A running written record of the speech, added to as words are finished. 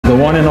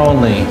one and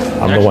only.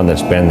 I'm the one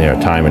that's been there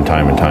time and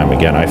time and time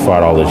again. I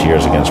fought all those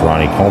years against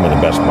Ronnie Coleman, the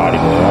best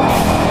bodybuilder.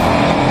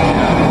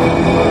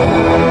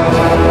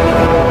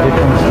 Here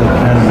comes the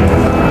enemy.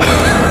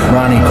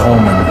 Ronnie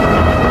Coleman.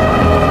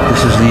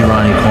 This is the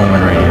Ronnie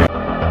Coleman right here.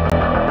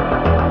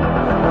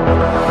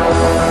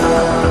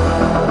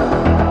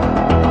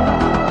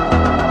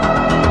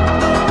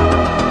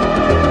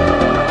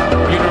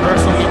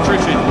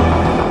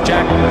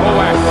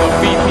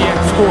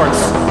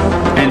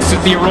 And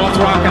Cynthia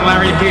Rothrock and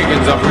Larry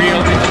Higgins of Real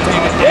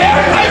Entertainment. Yeah,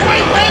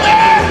 lightweight, baby!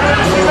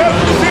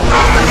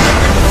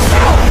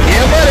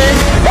 Yeah, buddy!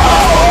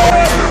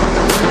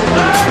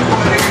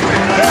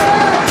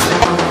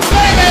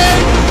 Baby!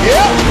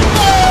 Yeah!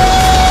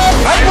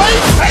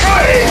 Lightweight!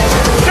 Lightweight!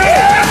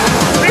 Yeah!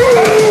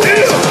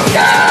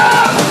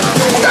 Yeah!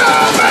 Go,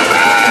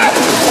 baby!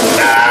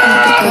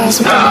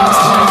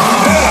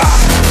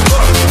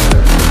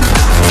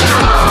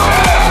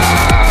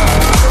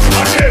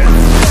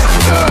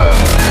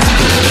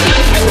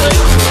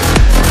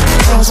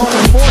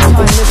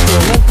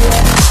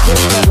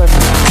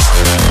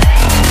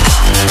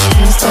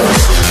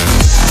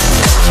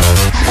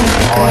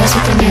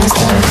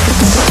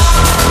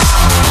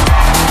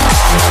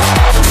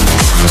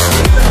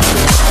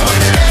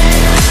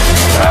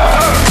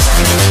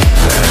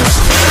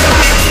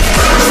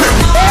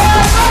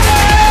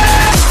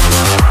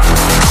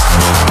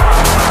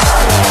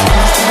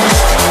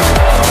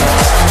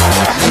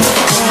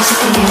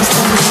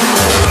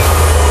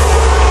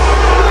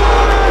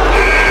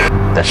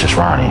 That's just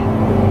Ronnie.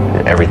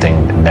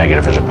 Everything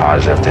negative is a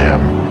positive to him,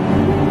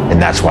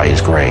 and that's why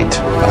he's great. It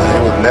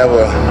was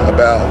never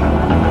about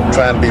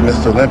trying to be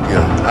Mr.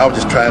 Olympia. I was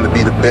just trying to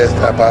be the best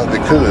I possibly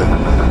could.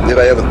 Did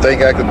I ever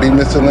think I could be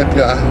Mr.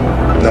 Olympia?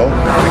 No,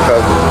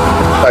 because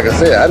like I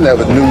said, I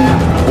never knew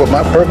what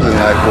my purpose in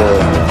life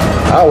was.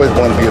 I always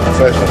wanted to be a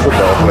professional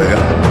football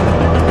player.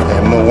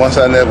 And once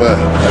I never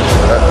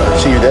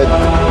achieved that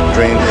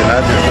dream, then I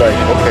just like,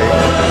 okay,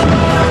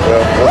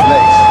 well, what's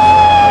next?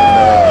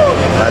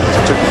 I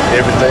just took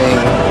everything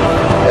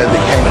as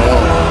it came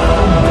along.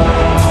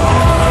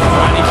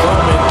 Ronnie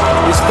Coleman,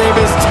 his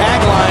famous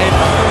tagline.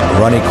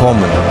 Ronnie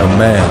Coleman, a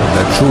man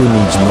that truly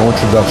needs no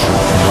introduction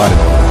in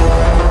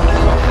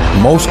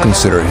bodybuilding. Most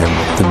consider him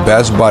the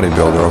best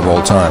bodybuilder of all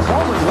time.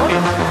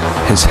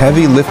 His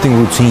heavy lifting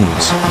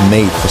routines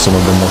made for some of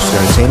the most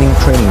entertaining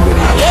training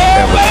videos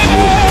ever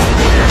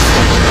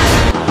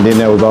created. And then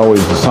there was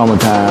always the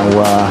summertime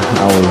where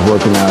I was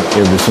working out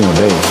every single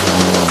day.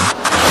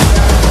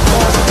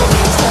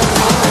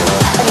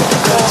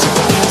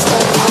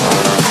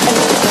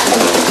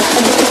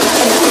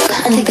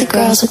 I think the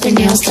girls with their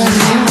nails done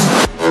now.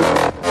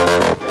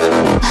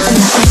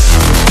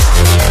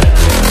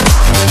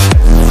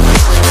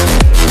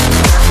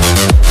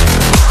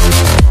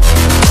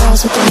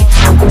 Girls with their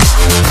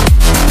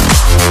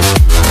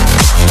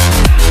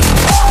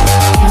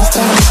nails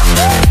done.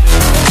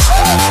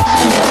 I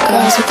think the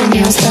girls with their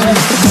nails done.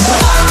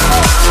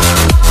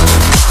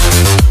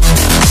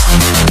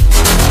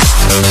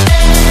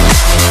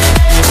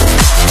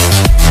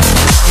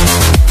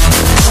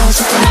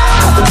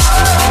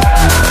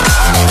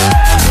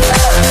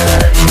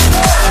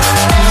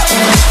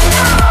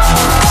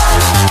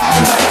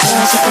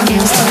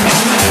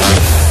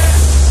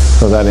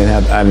 Because I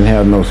didn't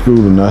have no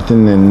school or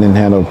nothing, and didn't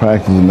have no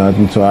practice or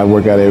nothing, so I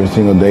work out every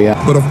single day.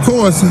 But of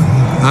course,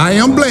 I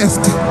am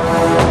blessed.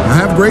 I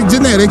have great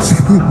genetics.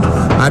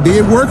 I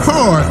did work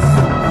hard.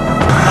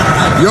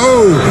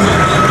 Yo!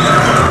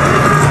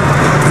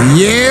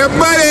 Yeah,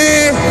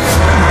 buddy!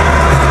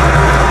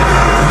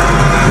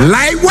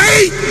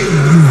 Lightweight!